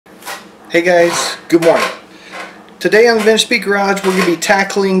Hey guys, good morning. Today on the VintageSpeed Garage we're going to be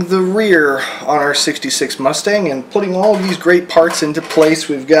tackling the rear on our 66 Mustang and putting all of these great parts into place.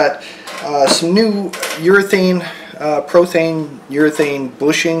 We've got some new urethane, urethane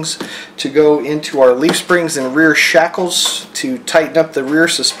bushings to go into our leaf springs and rear shackles to tighten up the rear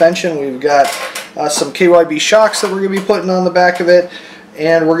suspension. We've got some KYB shocks that we're going to be putting on the back of it,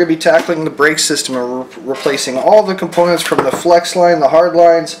 and we're going to be tackling the brake system and replacing all the components from the flex line, the hard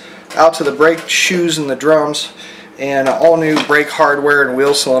lines, out to the brake shoes and the drums, and all new brake hardware and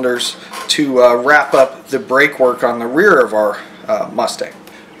wheel cylinders to wrap up the brake work on the rear of our Mustang.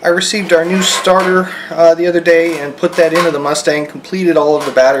 I received our new starter the other day and put that into the Mustang, completed all of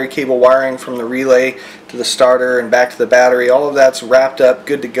the battery cable wiring from the relay to the starter and back to the battery. All of that's wrapped up,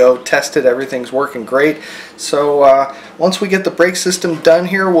 good to go, tested, everything's working great. So once we get the brake system done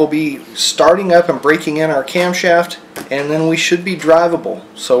here, we'll be starting up and breaking in our camshaft, and then we should be drivable.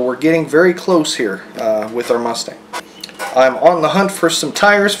 So we're getting very close here with our Mustang. I'm on the hunt for some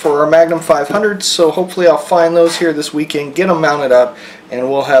tires for our Magnum 500, so hopefully I'll find those here this weekend, get them mounted up, and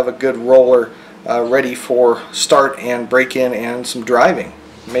we'll have a good roller ready for start and break-in and some driving,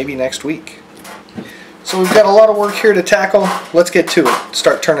 maybe next week. So we've got a lot of work here to tackle. Let's get to it.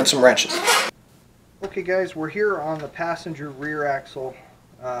 Start turning some wrenches. Okay guys, we're here on the passenger rear axle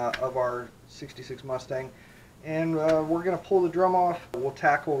of our 66 Mustang, and we're going to pull the drum off. We'll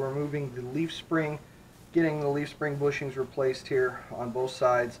tackle removing the leaf spring, getting the leaf spring bushings replaced here on both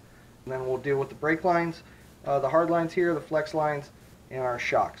sides, and then we'll deal with the brake lines, the hard lines here, the flex lines, and our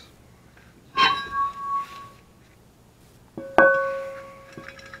shocks.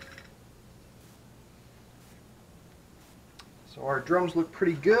 So our drums look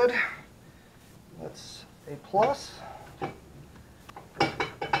pretty good. That's a plus.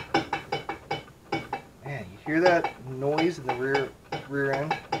 Man, you hear that noise in the rear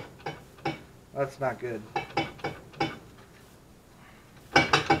end? That's not good.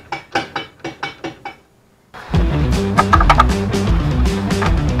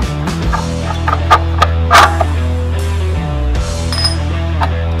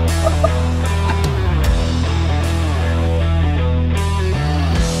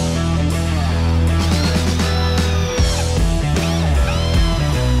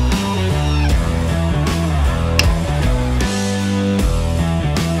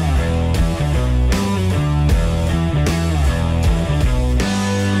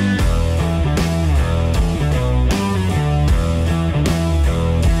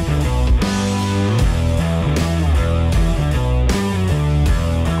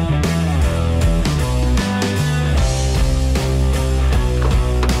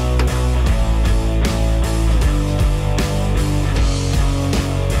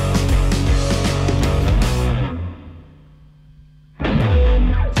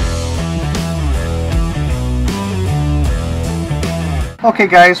 Okay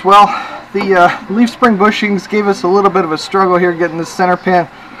guys, well, the leaf spring bushings gave us a little bit of a struggle here getting the center pin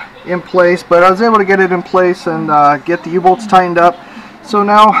in place, but I was able to get it in place and get the U-bolts tightened up. So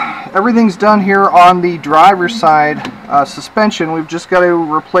now everything's done here on the driver's side suspension. We've just got to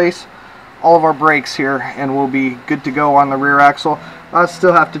replace all of our brakes here and we'll be good to go on the rear axle. I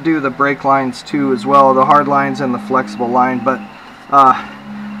still have to do the brake lines too as well, the hard lines and the flexible line, but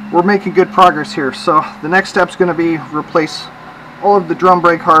we're making good progress here. So the next step is going to be replace all of the drum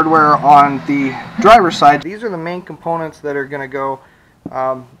brake hardware on the driver's side. These are the main components that are going to go,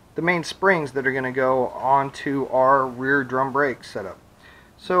 the main springs that are going to go onto our rear drum brake setup.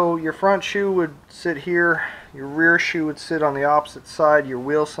 So your front shoe would sit here, your rear shoe would sit on the opposite side, your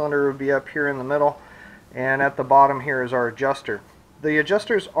wheel cylinder would be up here in the middle, and at the bottom here is our adjuster. The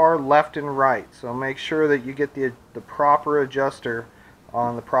adjusters are left and right, so make sure that you get the proper adjuster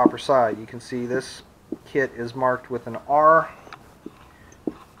on the proper side. You can see this kit is marked with an R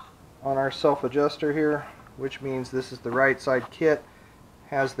on our self adjuster here, which means this is the right side kit,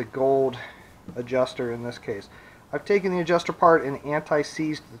 has the gold adjuster in this case. I've taken the adjuster part and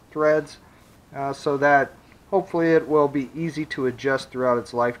anti-seized the threads so that hopefully it will be easy to adjust throughout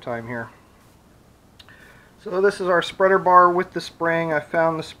its lifetime here. So this is our spreader bar with the spring. I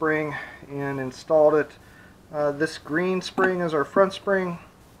found the spring and installed it. This green spring is our front spring,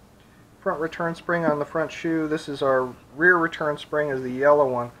 front return spring on the front shoe. This is our rear return spring, is the yellow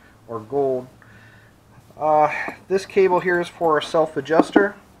one, or gold. This cable here is for our self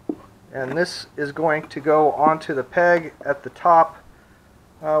adjuster, and this is going to go onto the peg at the top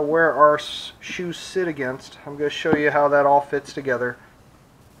where our shoes sit against. I'm going to show you how that all fits together,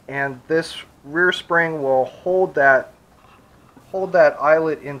 and this rear spring will hold that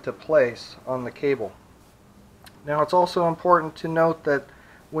eyelet into place on the cable. Now it's also important to note that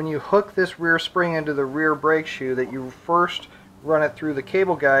when you hook this rear spring into the rear brake shoe that you first run it through the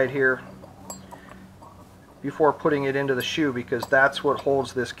cable guide here before putting it into the shoe, because that's what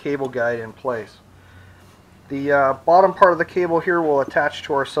holds this cable guide in place. The bottom part of the cable here will attach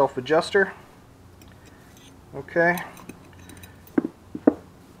to our self-adjuster. Okay.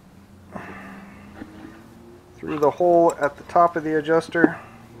 Through the hole at the top of the adjuster,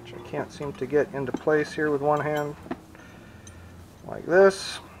 which I can't seem to get into place here with one hand, like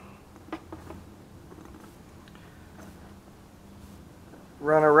this.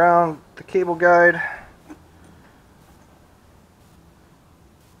 Run around the cable guide.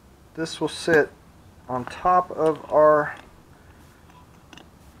 This will sit on top of our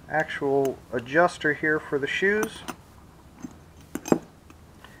actual adjuster here for the shoes,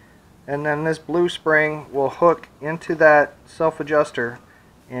 and then this blue spring will hook into that self-adjuster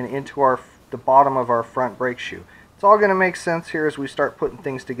and into the bottom of our front brake shoe. It's all going to make sense here as we start putting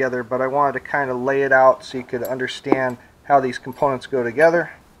things together, but I wanted to kind of lay it out so you could understand how these components go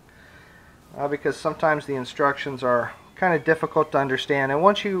together, because sometimes the instructions are kind of difficult to understand, and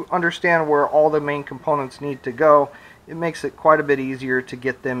once you understand where all the main components need to go, it makes it quite a bit easier to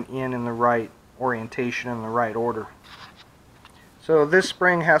get them in the right orientation and the right order. So this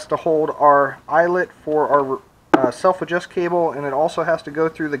spring has to hold our eyelet for our self-adjust cable, and it also has to go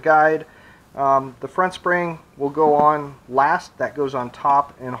through the guide. The front spring will go on last. That goes on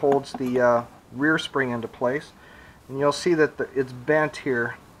top and holds the rear spring into place, and you'll see that it's bent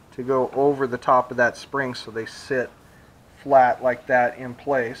here to go over the top of that spring so they sit flat like that in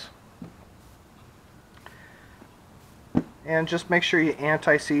place. And just make sure you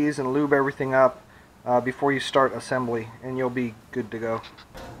anti-seize and lube everything up before you start assembly, and you'll be good to go.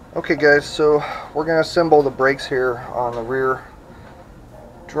 Okay guys, so we're going to assemble the brakes here on the rear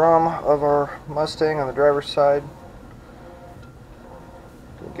drum of our Mustang on the driver's side.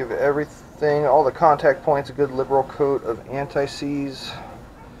 Give everything, all the contact points, a good liberal coat of anti-seize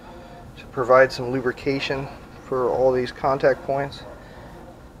to provide some lubrication for all these contact points.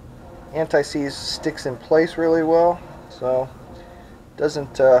 Anti-seize sticks in place really well, so it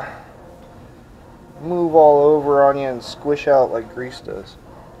doesn't move all over on you and squish out like grease does.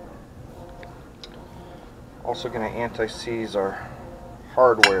 Also going to anti-seize our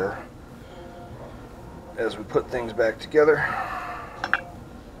hardware as we put things back together.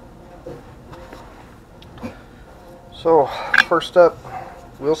 So first up,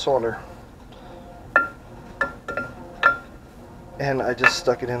 wheel cylinder. And I just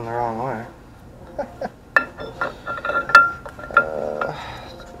stuck it in the wrong way. It's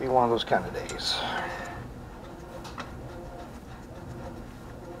gonna be one of those kind of days.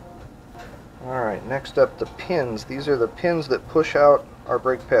 Alright, next up, the pins. These are the pins that push out our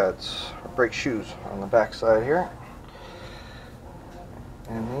brake pads, our brake shoes on the back side here.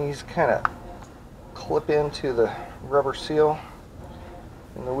 And these kind of clip into the rubber seal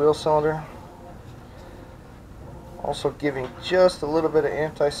in the wheel cylinder. Also giving just a little bit of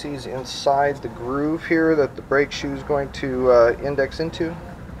anti-seize inside the groove here that the brake shoe is going to index into.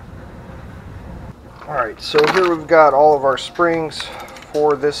 Alright, so here we've got all of our springs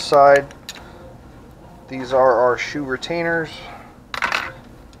for this side. These are our shoe retainers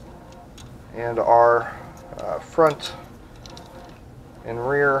and our front and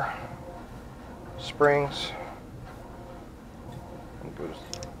rear springs. It goes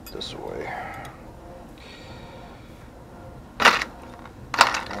this way.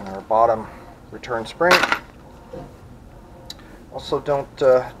 And our bottom return spring. Also,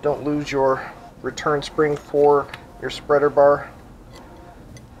 don't lose your return spring for your spreader bar.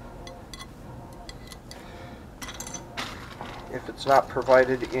 If it's not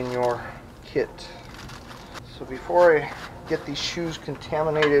provided in your kit. So before I get these shoes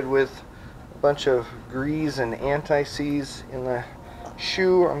contaminated with a bunch of grease and anti-seize in the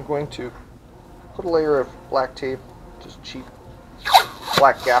shoe, I'm going to put a layer of black tape, just cheap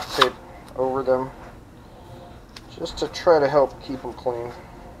black gaff tape over them, just to try to help keep them clean.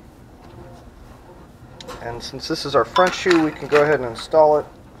 And since this is our front shoe, we can go ahead and install it.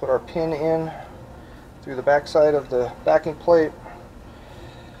 Put our pin in through the back side of the backing plate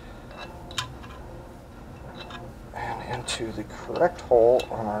and into the correct hole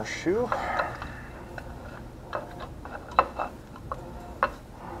on our shoe.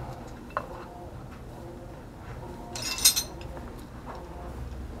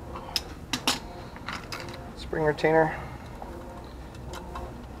 Spring retainer,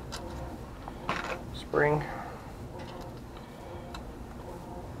 spring,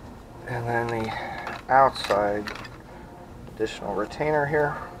 and then the outside additional retainer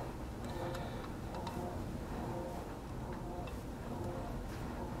here.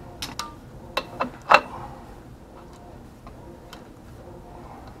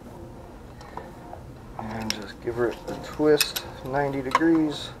 twist 90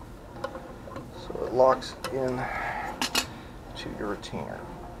 degrees so it locks in to your retainer.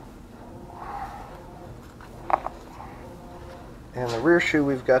 And the rear shoe,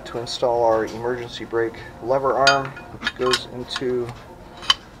 we've got to install our emergency brake lever arm, which goes into,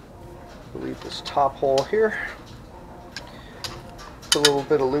 I believe, this top hole here. Put a little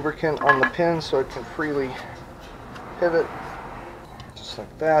bit of lubricant on the pin so it can freely pivot, just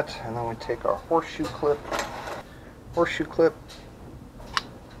like that. And then we take our horseshoe clip,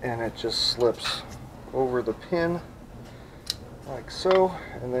 and it just slips over the pin like so,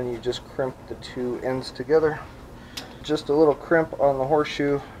 and then you just crimp the two ends together. Just a little crimp on the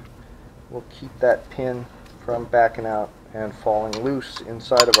horseshoe will keep that pin from backing out and falling loose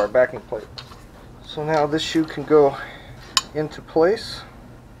inside of our backing plate. So now this shoe can go into place.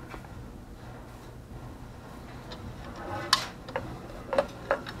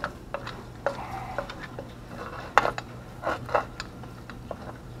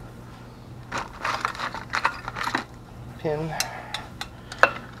 Pin.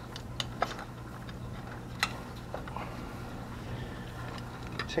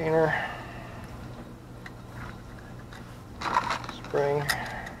 Retainer, spring, and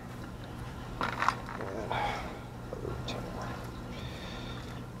other retainer.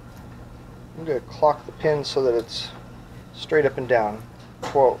 I'm going to clock the pin so that it's straight up and down,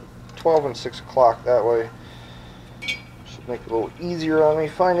 12 and 6 o'clock. That way should make it a little easier on me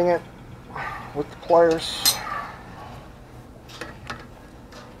finding it with the pliers.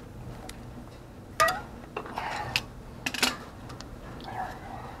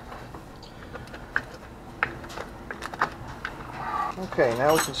 Okay,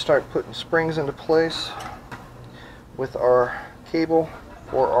 now we can start putting springs into place with our cable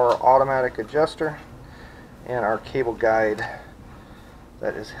for our automatic adjuster and our cable guide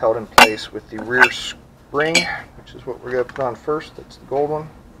that is held in place with the rear spring, which is what we're going to put on first. That's the gold one.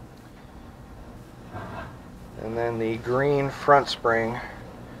 And then the green front spring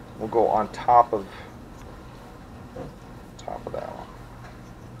will go on top of that one,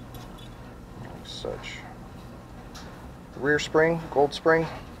 like such. The rear spring, gold spring,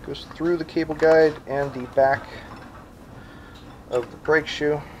 goes through the cable guide and the back of the brake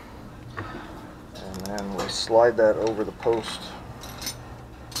shoe, and then we slide that over the post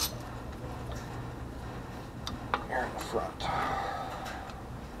here in the front,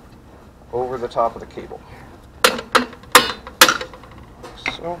 over the top of the cable.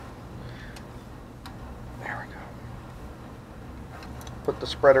 So there we go. Put the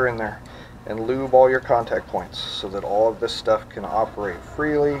spreader in there and lube all your contact points so that all of this stuff can operate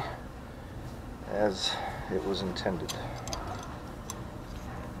freely as it was intended.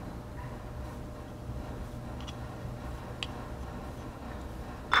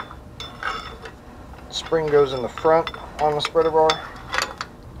 Spring goes in the front on the spreader bar.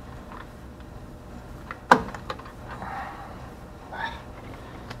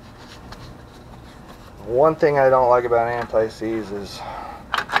 One thing I don't like about anti-seize is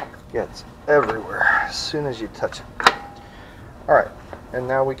it gets everywhere as soon as you touch it. Alright, and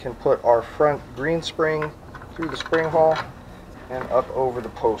now we can put our front green spring through the spring hole and up over the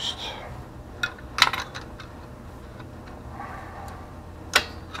post.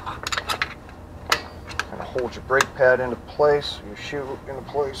 Kind of hold your brake pad into place, your shoe into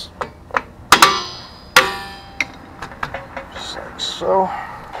place, just like so.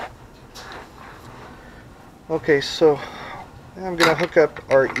 Okay, so I'm going to hook up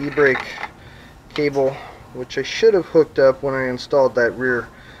our e-brake cable, which I should have hooked up when I installed that rear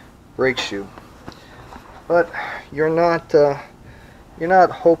brake shoe. But you're not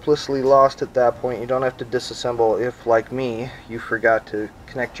hopelessly lost at that point. You don't have to disassemble if, like me, you forgot to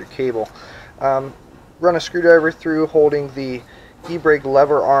connect your cable. Run a screwdriver through holding the e-brake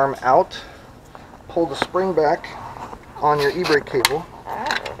lever arm out. Pull the spring back on your e-brake cable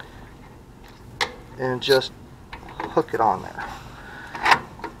and just hook it on there.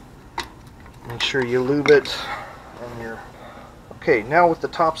 Make sure you lube it. And okay, now with the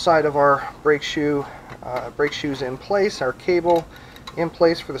top side of our brake shoes in place, our cable in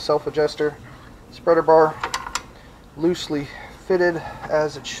place for the self-adjuster, spreader bar loosely fitted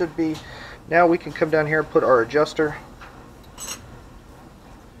as it should be. Now we can come down here and put our adjuster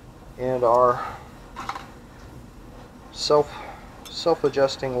and our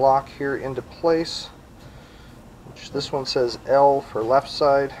self-adjusting lock here into place. This one says L for left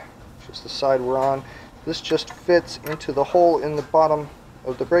side, which is the side we're on. This just fits into the hole in the bottom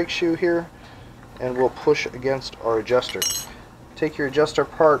of the brake shoe here and will push against our adjuster. Take your adjuster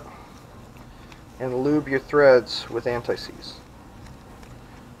apart and lube your threads with anti-seize.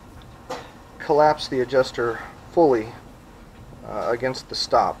 Collapse the adjuster fully against the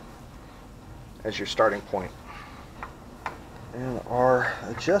stop as your starting point. And our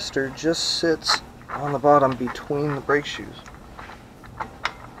adjuster just sits on the bottom between the brake shoes.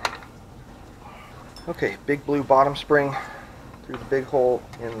 Okay, big blue bottom spring through the big hole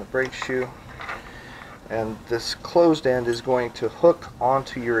in the brake shoe, and this closed end is going to hook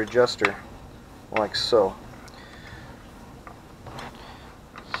onto your adjuster like so.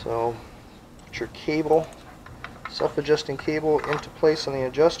 So put your cable, self-adjusting cable, into place on the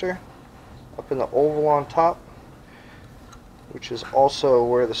adjuster, up in the oval on top, which is also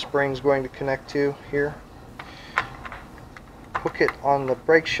where the spring is going to connect to here. Hook it on the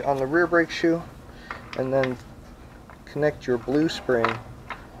on the rear brake shoe, and then connect your blue spring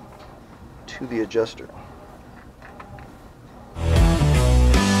to the adjuster.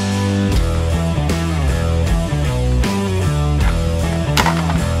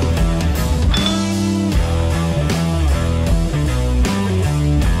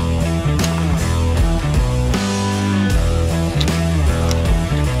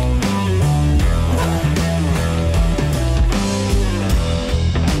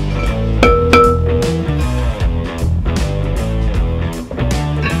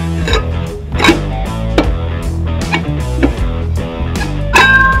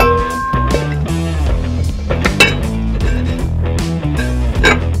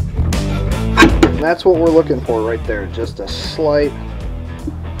 That's what we're looking for right there, just a slight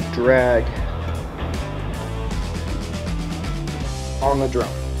drag on the drum.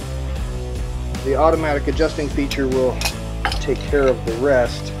 The automatic adjusting feature will take care of the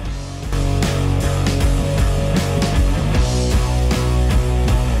rest.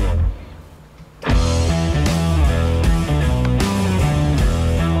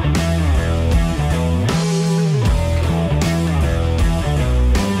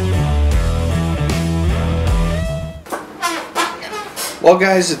 Well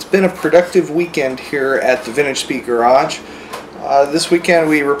guys, it's been a productive weekend here at the VintageSpeed garage. This weekend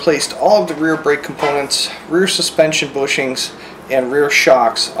we replaced all of the rear brake components, rear suspension bushings, and rear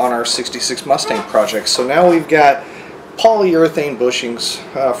shocks on our 66 Mustang project. So now we've got polyurethane bushings,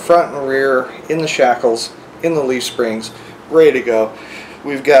 front and rear, in the shackles, in the leaf springs, ready to go.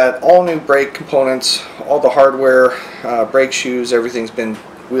 We've got all new brake components, all the hardware, brake shoes, everything's been,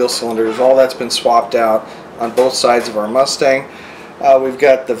 wheel cylinders, all that's been swapped out on both sides of our Mustang. We've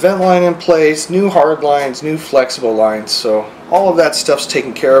got the vent line in place, new hard lines, new flexible lines, so all of that stuff's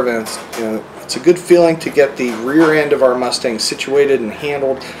taken care of, and it's, you know, it's a good feeling to get the rear end of our Mustang situated and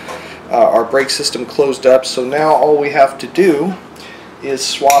handled, our brake system closed up. So now all we have to do is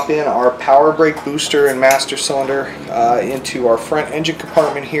swap in our power brake booster and master cylinder into our front engine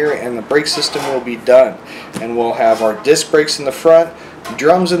compartment here, and the brake system will be done. And we'll have our disc brakes in the front,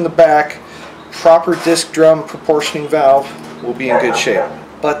 drums in the back, proper disc drum proportioning valve. Will be in good shape.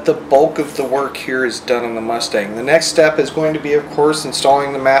 But the bulk of the work here is done on the Mustang. The next step is going to be, of course,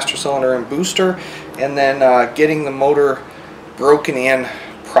 installing the master cylinder and booster, and then getting the motor broken in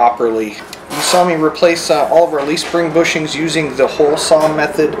properly. You saw me replace all of our leaf spring bushings using the hole saw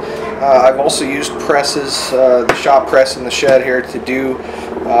method. I've also used presses, the shop press in the shed here, to do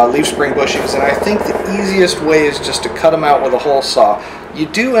leaf spring bushings, and I think the easiest way is just to cut them out with a hole saw. You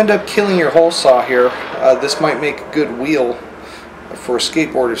do end up killing your hole saw here. This might make a good wheel for a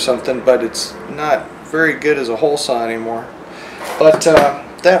skateboard or something, but it's not very good as a hole saw anymore. But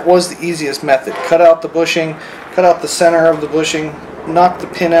that was the easiest method. Cut out the bushing, cut out the center of the bushing, knock the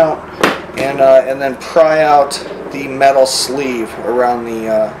pin out, and then pry out the metal sleeve around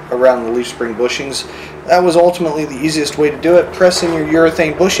the leaf spring bushings. That was ultimately the easiest way to do it. Press in your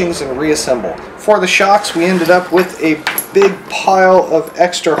urethane bushings and reassemble. For the shocks, we ended up with a big pile of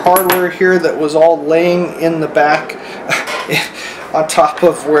extra hardware here that was all laying in the back on top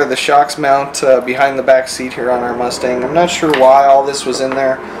of where the shocks mount behind the back seat here on our Mustang. I'm not sure why all this was in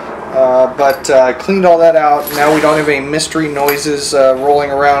there, but I cleaned all that out. Now we don't have any mystery noises rolling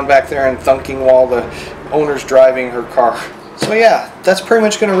around back there and thunking while the owner's driving her car. So yeah, that's pretty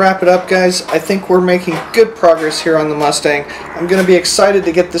much going to wrap it up, guys. I think we're making good progress here on the Mustang. I'm going to be excited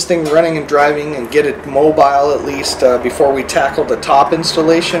to get this thing running and driving and get it mobile at least before we tackle the top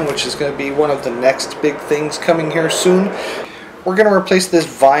installation, which is going to be one of the next big things coming here soon. We're going to replace this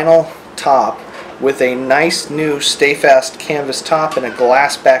vinyl top with a nice new Stay Fast canvas top and a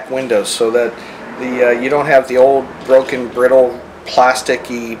glass back window, so that you don't have the old broken, brittle,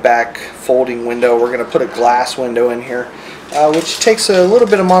 plasticky back folding window. We're going to put a glass window in here, which takes a little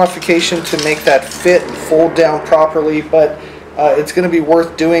bit of modification to make that fit and fold down properly, but it's going to be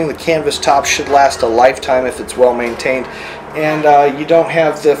worth doing. The canvas top should last a lifetime if it's well maintained, and you don't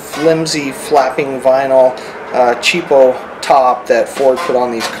have the flimsy flapping vinyl cheapo top that Ford put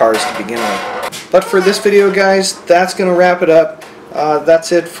on these cars to begin with. But for this video, guys, that's going to wrap it up.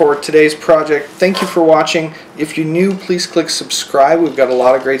 That's it for today's project. Thank you for watching. If you're new, please click subscribe. We've got a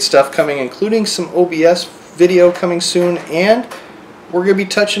lot of great stuff coming, including some OBS video coming soon, and we're going to be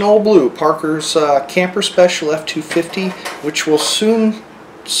touching Old Blue, Parker's Camper Special F250, which will soon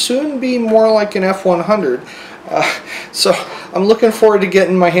be more like an F100. So I'm looking forward to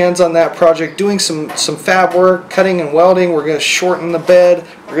getting my hands on that project, doing some fab work, cutting and welding. We're going to shorten the bed,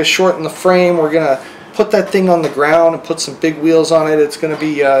 we're going to shorten the frame, we're going to put that thing on the ground and put some big wheels on it. It's going to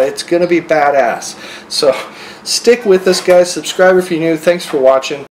be badass. So stick with us, guys. Subscribe if you're new. Thanks for watching.